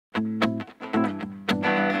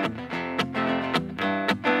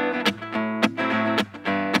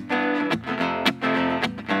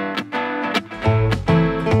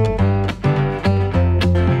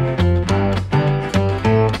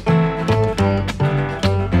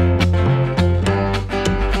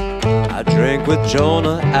drank with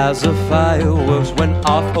Jonah as the fireworks went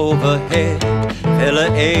off overhead.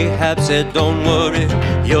 Fella Ahab said, don't worry,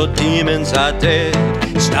 your demons are dead.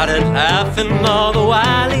 He started laughing all the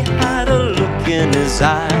while he had a look in his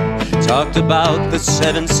eye. Talked about the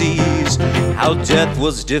 7 seas, how death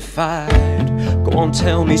was defied. Go on,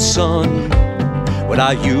 tell me, son, what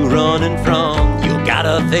are you running from? You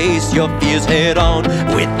gotta face your fears head on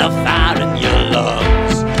with the fire in your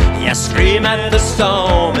lungs. Yeah, scream at the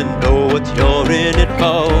storm and know what you're in it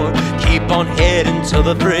for. Keep on heading to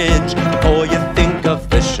the fringe before you think of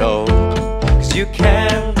the show. 'Cause you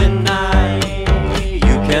can't deny,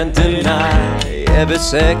 every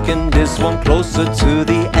second is one closer to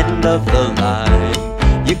the end of the line.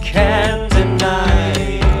 You can't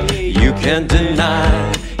deny,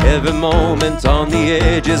 every moment on the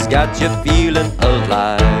edge has got you feeling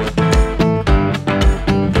alive.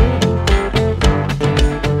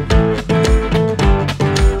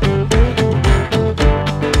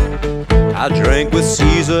 I drank with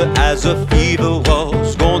Caesar as a fever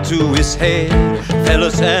was going to his head. Fella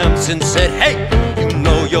Samson said, hey, you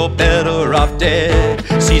know you're better off dead.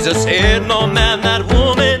 Caesar said, no man, that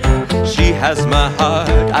woman, she has my heart.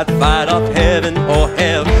 I'd fight off heaven or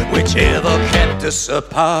hell, whichever kept us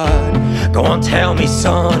apart. Go on, tell me,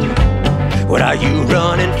 son, what are you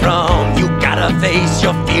running from? You gotta face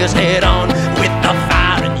your fears head on with the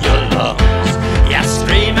fire in your lungs. Yeah,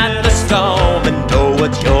 scream at the storm and know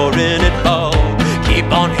what you're in it for.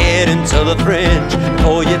 Keep on heading to the fringe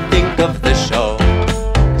before you think of the show.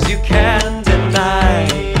 'Cause you can't deny,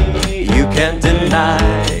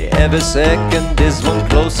 every second is one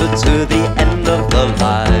closer to the end of the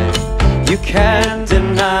line. You can't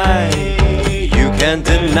deny,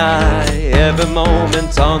 every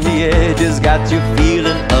moment on the edge has got you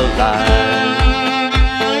feeling alive.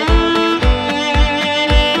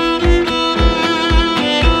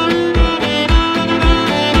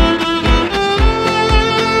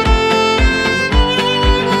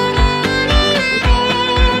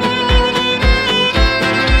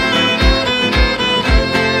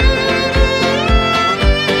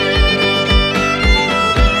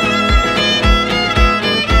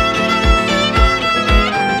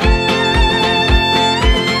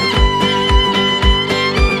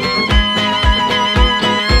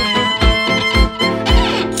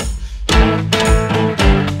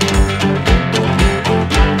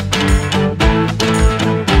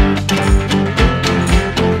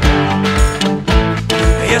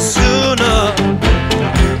 Sooner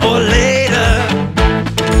or later,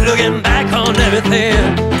 looking back on everything.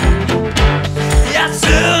 Yeah,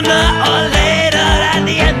 sooner or later, at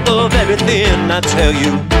the end of everything, I tell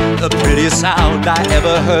you, the prettiest sound I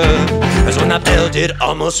ever heard was when that bell did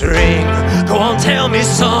almost ring. Go on, tell me,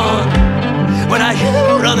 son, what are you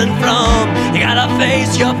running from? You gotta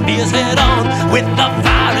face your fears head on with the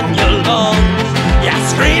fire in your lungs. Yeah,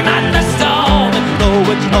 scream at the storm and know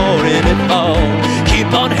what you're in it for.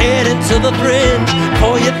 Keep on heading to the fringe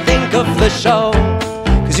before you think of the show.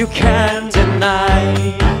 'Cause you can't deny,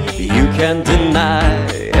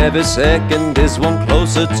 every second is one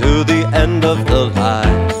closer to the end of the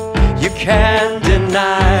line. You can't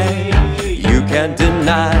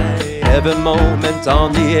deny, every moment on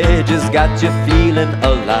the edge has got you feeling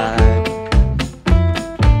alive.